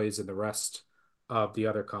big boys and the rest of the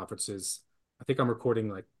other conferences, I think I'm recording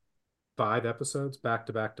like 5 episodes back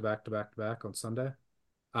to back on Sunday.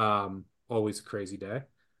 Always a crazy day,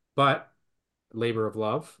 but labor of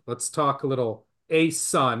love. Let's talk a little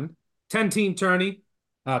ASUN 10-team tourney.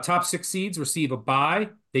 Top 6 seeds receive a bye.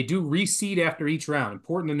 They do reseed after each round.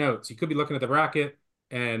 Important to note. So you could be looking at the bracket,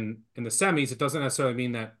 and in the semis, it doesn't necessarily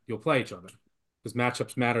mean that you'll play each other because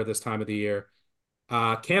matchups matter this time of the year.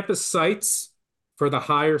 Campus sites for the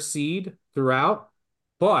higher seed throughout,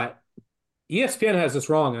 but ESPN has this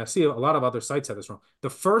wrong, and I see a lot of other sites have this wrong. The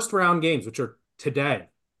first round games, which are today,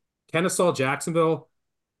 Kennesaw, Jacksonville,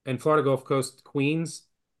 and Florida Gulf Coast, Queens,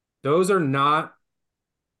 those are not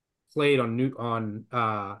played on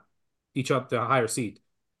each of the higher seed.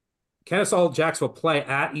 Kennesaw, Jacksonville play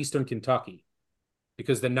at Eastern Kentucky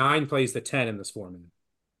because the 9 plays the 10 in this format.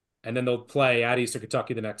 And then they'll play at Eastern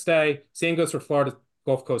Kentucky the next day. Same goes for Florida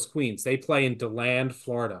Gulf Coast Queens. They play in DeLand,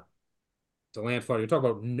 Florida. DeLand, Florida. You're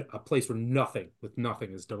talking about a place where nothing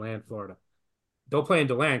is DeLand, Florida. They'll play in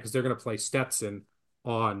DeLand because they're going to play Stetson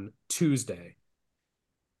on Tuesday.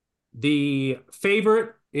 The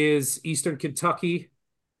favorite is Eastern Kentucky.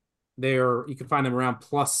 You can find them around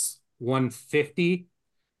plus 150.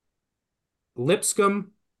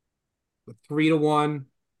 Lipscomb, 3-1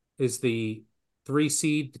 is the 3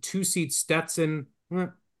 seed. The 2 seed Stetson,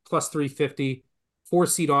 plus 350. 4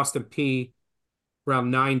 seed Austin Peay,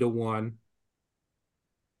 around 9-1.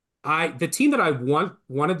 The team that I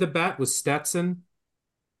wanted to bet was Stetson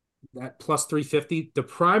at plus 350. The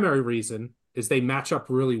primary reason is they match up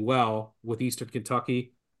really well with Eastern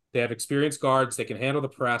Kentucky. They have experienced guards. They can handle the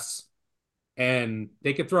press, and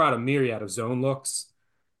they can throw out a myriad of zone looks.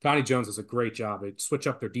 Connie Jones does a great job. They switch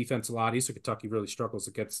up their defense a lot. Eastern Kentucky really struggles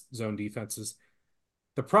against zone defenses.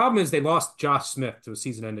 The problem is they lost Josh Smith to a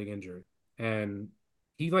season-ending injury, and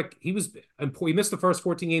he missed the first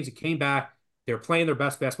 14 games. He came back. They were playing their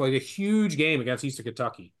best basketball. He had a huge game against Eastern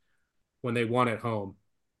Kentucky when they won at home,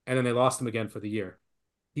 and then they lost him again for the year.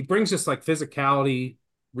 He brings just like physicality,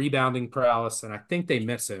 rebounding prowess, and I think they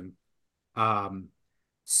miss him.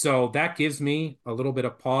 So that gives me a little bit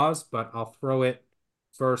of pause, but I'll throw it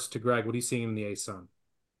first to Greg. What are you seeing in the ASUN?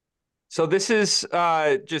 So this is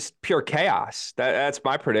just pure chaos. That's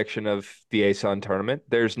my prediction of the ASUN tournament.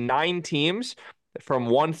 There's 9 teams from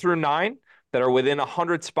 1 through 9 that are within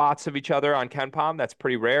 100 spots of each other on KenPom. That's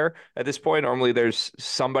pretty rare at this point. Normally there's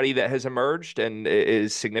somebody that has emerged and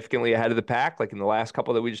is significantly ahead of the pack, like in the last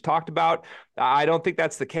couple that we just talked about. I don't think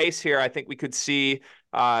that's the case here. I think we could see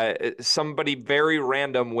somebody very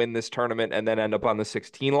random win this tournament and then end up on the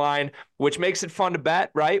 16 line, which makes it fun to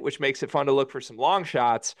bet, right? Which makes it fun to look for some long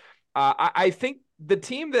shots. I think the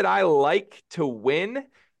team that I like to win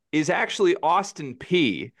is actually Austin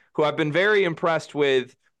Peay, who I've been very impressed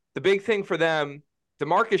with. The big thing for them,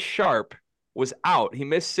 DeMarcus Sharp was out. He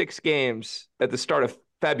missed 6 games at the start of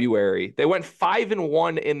February. They went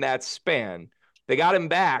 5-1 in that span. They got him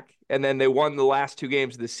back, and then they won the last 2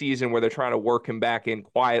 games of the season where they're trying to work him back in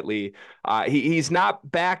quietly. He's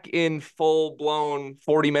not back in full-blown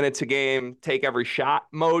 40 minutes a game, take every shot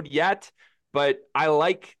mode yet, but I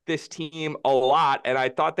like this team a lot, and I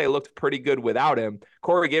thought they looked pretty good without him.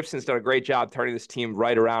 Corey Gibson's done a great job turning this team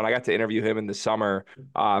right around. I got to interview him in the summer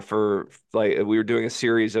we were doing a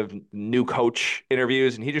series of new coach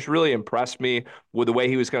interviews, and he just really impressed me with the way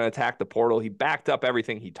he was going to attack the portal. He backed up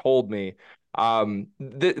everything he told me.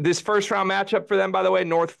 This first-round matchup for them, by the way,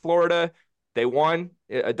 North Florida, they won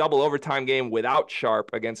a double overtime game without Sharp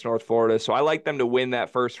against North Florida. So I like them to win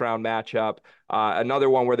that first round matchup. Another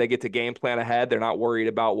one where they get to game plan ahead. They're not worried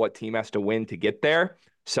about what team has to win to get there.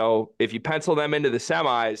 So if you pencil them into the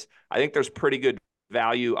semis, I think there's pretty good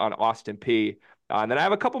value on Austin Peay. And then I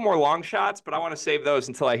have a couple more long shots, but I want to save those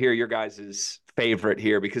until I hear your guys' favorite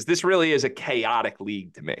here, because this really is a chaotic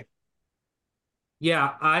league to me.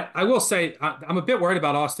 Yeah, I will say I'm a bit worried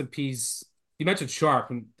about Austin Peay's. You mentioned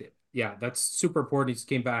Sharp, and yeah, that's super important. He's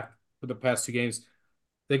came back for the past 2 games.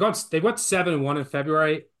 They went 7-1 in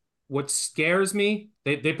February. What scares me,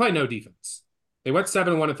 they play no defense. They went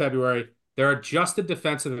 7-1 in February. Their adjusted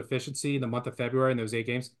defensive efficiency in the month of February in those 8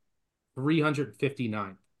 games,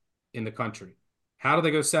 359 in the country. How do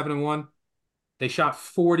they go 7-1? They shot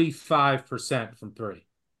 45% from three.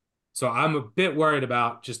 So I'm a bit worried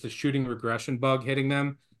about just the shooting regression bug hitting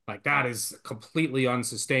them. Like, that is completely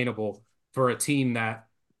unsustainable for a team that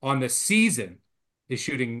on the season is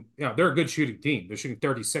shooting, they're a good shooting team. They're shooting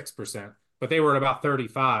 36%, but they were at about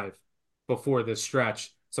 35 before this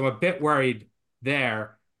stretch. So I'm a bit worried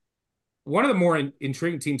there. One of the more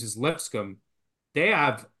intriguing teams is Lipscomb. They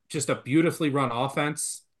have just a beautifully run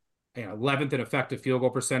offense, 11th in effective field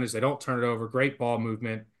goal percentage. They don't turn it over. Great ball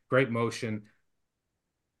movement, great motion.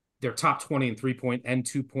 They're top 20 in 3-point and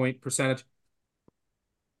 2-point percentage.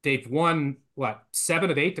 They've won,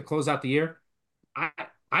 7 of 8 to close out the year.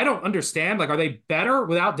 I don't understand. Like, are they better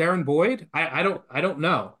without Darren Boyd? I don't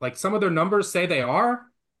know. Like, some of their numbers say they are,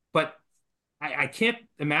 but I can't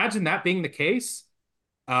imagine that being the case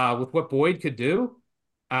with what Boyd could do.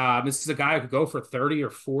 This is a guy who could go for 30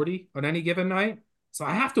 or 40 on any given night. So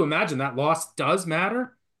I have to imagine that loss does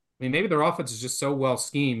matter. I mean, maybe their offense is just so well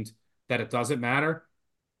schemed that it doesn't matter.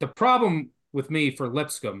 The problem with me for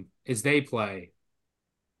Lipscomb is they play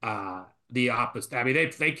the opposite. I mean,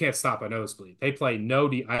 they can't stop a nosebleed. They play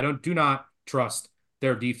do not trust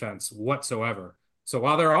their defense whatsoever. So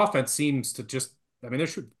while their offense seems to they're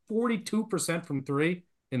shooting 42% from three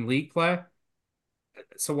in league play.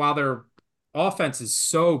 So while their offense is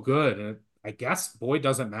so good, and I guess Boyd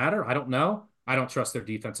doesn't matter, I don't know. I don't trust their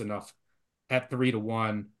defense enough at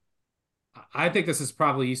 3-1. I think this is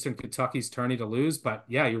probably Eastern Kentucky's tourney to lose, but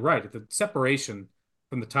yeah, you're right. The separation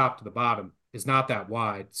from the top to the bottom is not that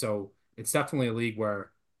wide. So it's definitely a league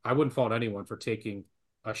where I wouldn't fault anyone for taking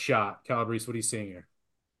a shot. Calabrese, what are you seeing here?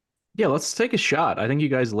 Yeah, let's take a shot. I think you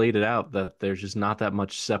guys laid it out that there's just not that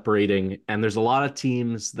much separating. And there's a lot of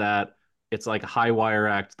teams that it's like a high wire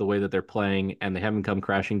act the way that they're playing, and they haven't come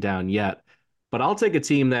crashing down yet. But I'll take a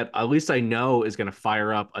team that at least I know is going to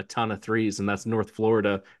fire up a ton of threes, and that's North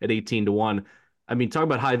Florida at 18-1. I mean, talk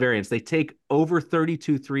about high variance. They take over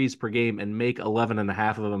 32 threes per game and make 11 and a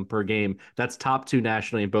half of them per game. That's top 2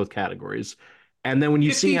 nationally in both categories. And then when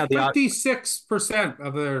you see how 56%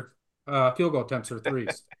 of their field goal attempts are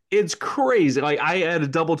threes. It's crazy. Like, I had to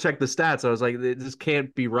double check the stats. I was like, this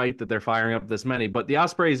can't be right that they're firing up this many. But the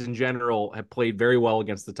Ospreys in general have played very well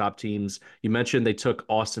against the top teams. You mentioned they took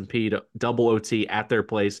Austin Peay to double OT at their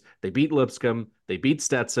place. They beat Lipscomb. They beat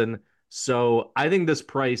Stetson. So I think this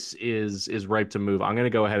price is ripe to move. I'm going to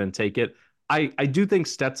go ahead and take it. I do think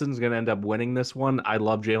Stetson's going to end up winning this one. I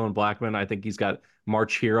love Jalen Blackman. I think he's got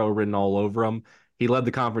March Hero written all over him. He led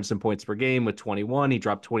the conference in points per game with 21. He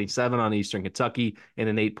dropped 27 on Eastern Kentucky in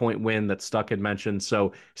an 8-point win that Stuck had mentioned.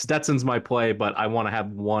 So Stetson's my play, but I want to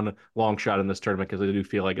have one long shot in this tournament because I do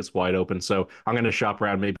feel like it's wide open. So I'm going to shop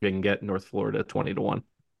around. Maybe I can get North Florida 20-1.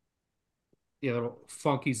 Yeah, little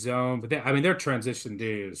funky zone. But their transition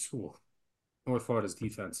day is North Florida's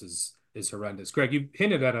defense is horrendous. Greg, you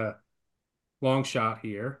hinted at a long shot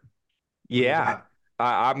here. Yeah.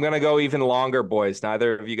 I'm going to go even longer, boys.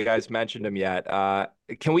 Neither of you guys mentioned him yet.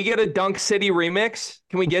 Can we get a Dunk City remix?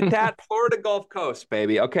 Can we get that? Florida Gulf Coast,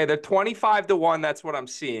 baby. Okay, they're 25-1. That's what I'm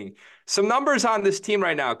seeing. Some numbers on this team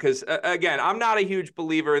right now, because, again, I'm not a huge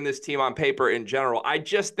believer in this team on paper in general. I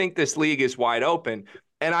just think this league is wide open.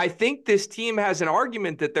 And I think this team has an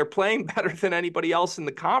argument that they're playing better than anybody else in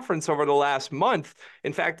the conference over the last month.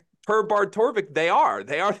 In fact, per Bart Torvik, they are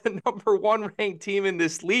the number 1 ranked team in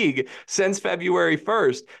this league since February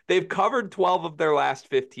 1st. They've covered 12 of their last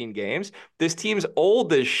 15 games. This team's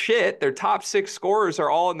old as shit. Their top 6 scorers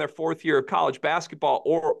are all in their 4th year of college basketball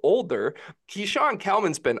or older. Keyshawn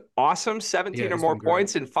Kellman's been awesome, 17 or more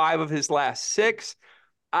points in 5 of his last 6.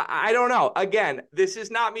 I don't know. Again, this is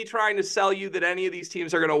not me trying to sell you that any of these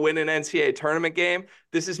teams are going to win an NCAA tournament game.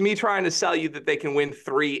 This is me trying to sell you that they can win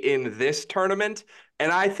 3 in this tournament. And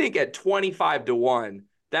I think at 25-1,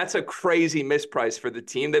 that's a crazy misprice for the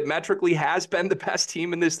team that metrically has been the best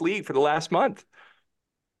team in this league for the last month.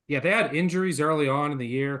 Yeah, they had injuries early on in the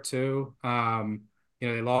year too.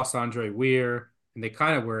 They lost Andre Weir, and they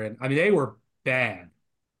kind of were they were bad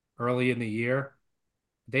early in the year.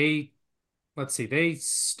 They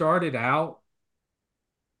started out,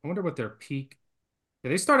 I wonder what their peak.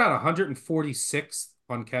 They started out 146th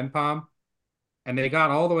on KenPom. and they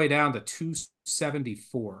got all the way down to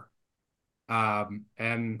 274.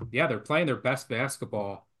 And yeah, they're playing their best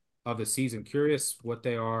basketball of the season. Curious what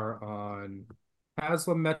they are on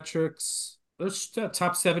Haslam metrics. They're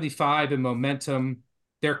top 75 in momentum.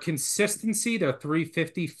 Their consistency, they're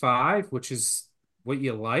 355, which is what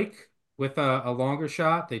you like with a longer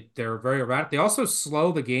shot. They're very erratic. They also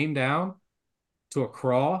slow the game down to a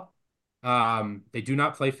crawl. They do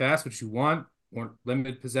not play fast, which you want. More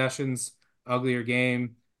limited possessions, uglier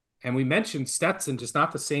game. And we mentioned Stetson, just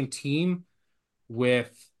not the same team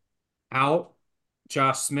without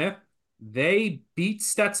Josh Smith. They beat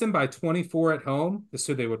Stetson by 24 at home. This is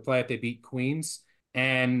who they would play if they beat Queens.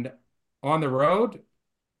 And on the road,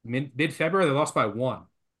 mid-February, they lost by 1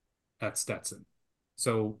 at Stetson.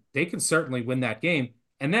 So they can certainly win that game.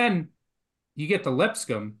 And then you get to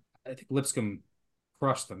Lipscomb. I think Lipscomb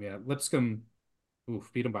crushed them. Yeah, Lipscomb,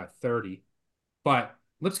 beat them by 30. But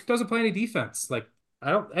Lipscomb doesn't play any defense. Like,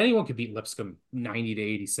 anyone could beat Lipscomb 90 to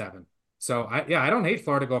 87. So I don't hate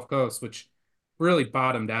Florida Gulf Coast, which really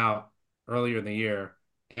bottomed out earlier in the year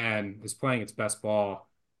and is playing its best ball.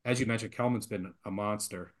 As you mentioned, Kelman's been a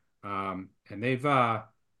monster. And they've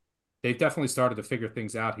definitely started to figure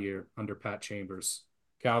things out here under Pat Chambers.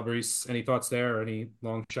 Calabrese, any thoughts there or any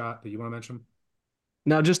long shot that you want to mention?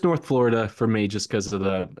 No, just North Florida for me, just because of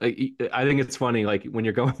I think it's funny, like when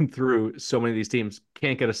you're going through so many of these teams,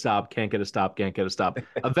 can't get a stop.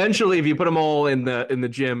 Eventually, if you put them all in the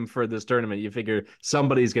gym for this tournament, you figure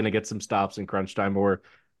somebody's going to get some stops in crunch time, or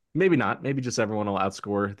maybe not. Maybe just everyone will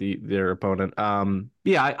outscore their opponent.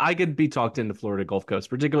 I could be talked into Florida Gulf Coast,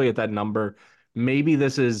 particularly at that number. Maybe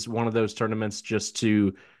this is one of those tournaments just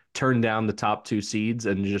to turn down the top 2 seeds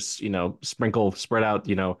and just, spread out,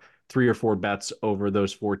 3 or 4 bets over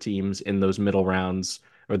those 4 teams in those middle rounds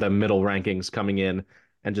or the middle rankings coming in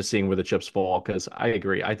and just seeing where the chips fall. Because I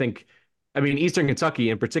agree. Eastern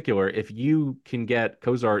Kentucky in particular, if you can get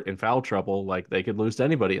Cozart in foul trouble, like they could lose to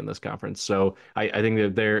anybody in this conference. So I think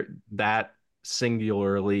that they're that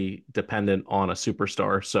singularly dependent on a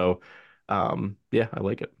superstar. So I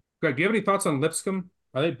like it. Greg, do you have any thoughts on Lipscomb?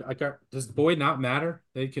 Does Boyd not matter?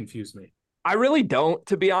 They confuse me. I really don't,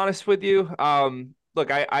 to be honest with you. Look,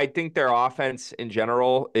 I think their offense in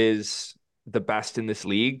general is the best in this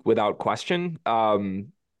league without question.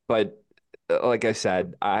 But like I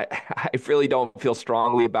said, I really don't feel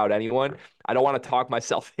strongly about anyone. I don't want to talk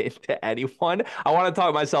myself into anyone. I want to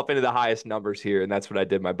talk myself into the highest numbers here, and that's what I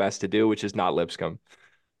did my best to do, which is not Lipscomb.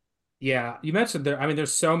 Yeah, you mentioned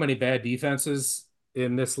there's so many bad defenses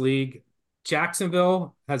in this league.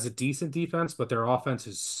 Jacksonville has a decent defense, but their offense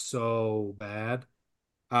is so bad.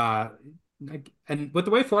 And with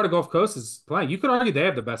the way Florida Gulf Coast is playing, you could argue they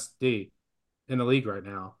have the best D in the league right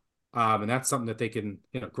now. And that's something that they can,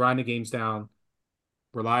 grind the games down,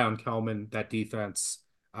 rely on Kelman, that defense.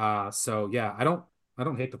 So yeah, I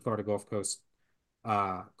don't hate the Florida Gulf Coast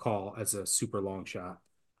call as a super long shot.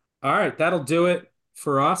 All right, that'll do it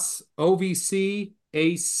for us. OVC,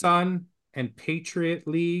 ASUN, and Patriot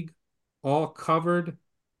League all covered.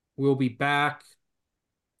 We'll be back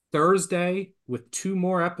Thursday with 2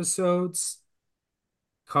 more episodes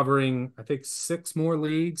covering, I think, 6 more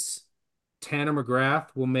leagues. Tanner McGrath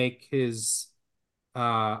will make his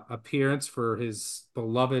appearance for his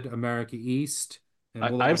beloved America East.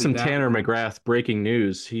 I have some Tanner McGrath breaking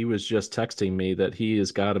news. He was just texting me that he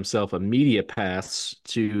has got himself a media pass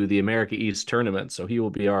to the America East tournament. So he will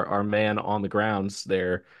be our man on the grounds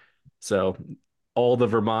there. So all the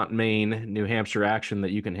Vermont, Maine, New Hampshire action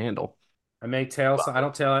that you can handle. I may tail some. I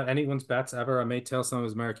don't tail anyone's bets ever. I may tail some of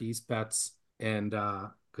his America East bets, and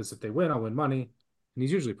because if they win, I'll win money, and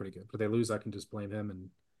he's usually pretty good. But if they lose, I can just blame him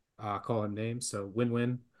and call him names. So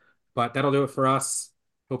win-win. But that'll do it for us.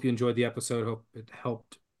 Hope you enjoyed the episode. Hope it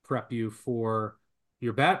helped prep you for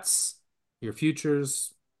your bets, your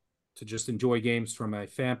futures, to just enjoy games from a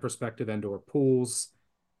fan perspective and/or pools.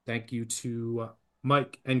 Thank you to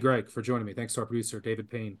Mike and Greg for joining me. Thanks to our producer, David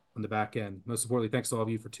Payne, on the back end. Most importantly, thanks to all of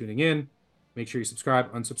you for tuning in. Make sure you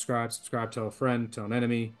subscribe, unsubscribe, tell a friend, tell an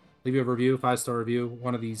enemy. Leave you a review, 5-star review.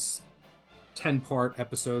 One of these 10-part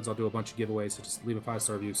episodes, I'll do a bunch of giveaways, so just leave a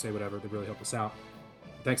 5-star review, say whatever. They really help us out.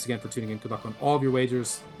 Thanks again for tuning in. Good luck on all of your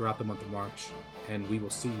wagers throughout the month of March, and we will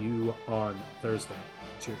see you on Thursday.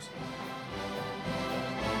 Cheers.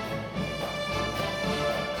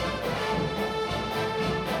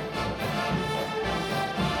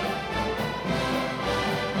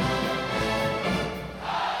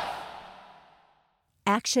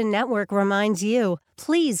 Action Network reminds you,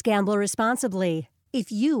 please gamble responsibly.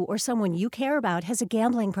 If you or someone you care about has a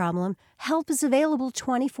gambling problem, help is available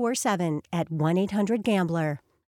 24/7 at 1-800-GAMBLER.